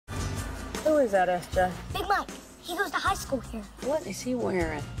Who is that, SJ? Big Mike. He goes to high school here. What is he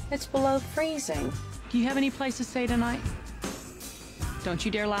wearing? It's below freezing. Do you have any place to stay tonight? Don't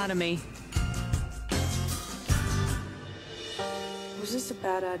you dare lie to me. Was this a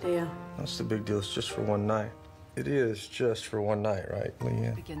bad idea? What's the big deal? It's just for one night. It is just for one night, right,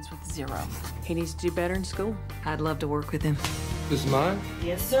 Leanne? Begins with 0. He needs to do better in school. I'd love to work with him. This is mine?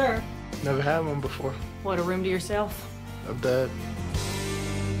 Yes, sir. Never had one before. What, a room to yourself? A bed.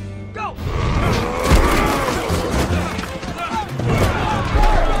 Go!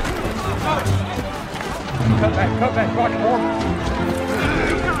 Cut back, watch more.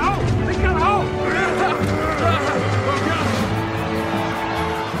 They got a hole!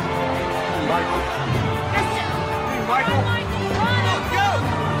 Michael. Michael. Go!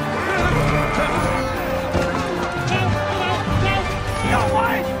 Go,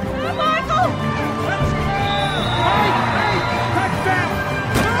 Mike! Michael! Hey, touchdown!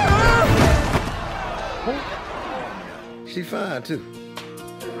 She fine, too.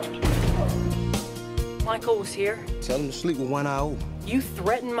 Michael was here. Tell him to sleep with one eye open. You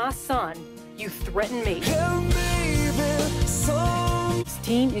threatened my son. You threatened me. This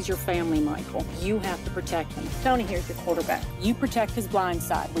team is your family, Michael. You have to protect him. Tony here's your quarterback. You protect his blind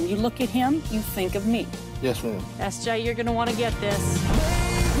side. When you look at him, you think of me. Yes, ma'am. SJ, you're gonna want to get this.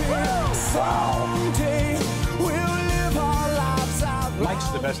 Mike's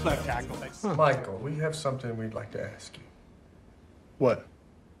the best left tackle. Michael, we have something we'd like to ask you. What?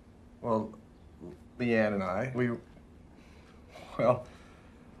 Well, Leanne and I,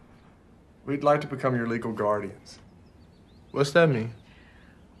 we'd like to become your legal guardians. What's that mean?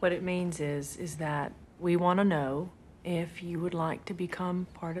 What it means is that we want to know if you would like to become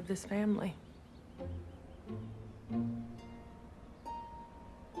part of this family.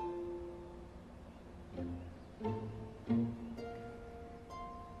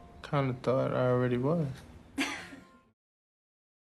 Kinda thought I already was.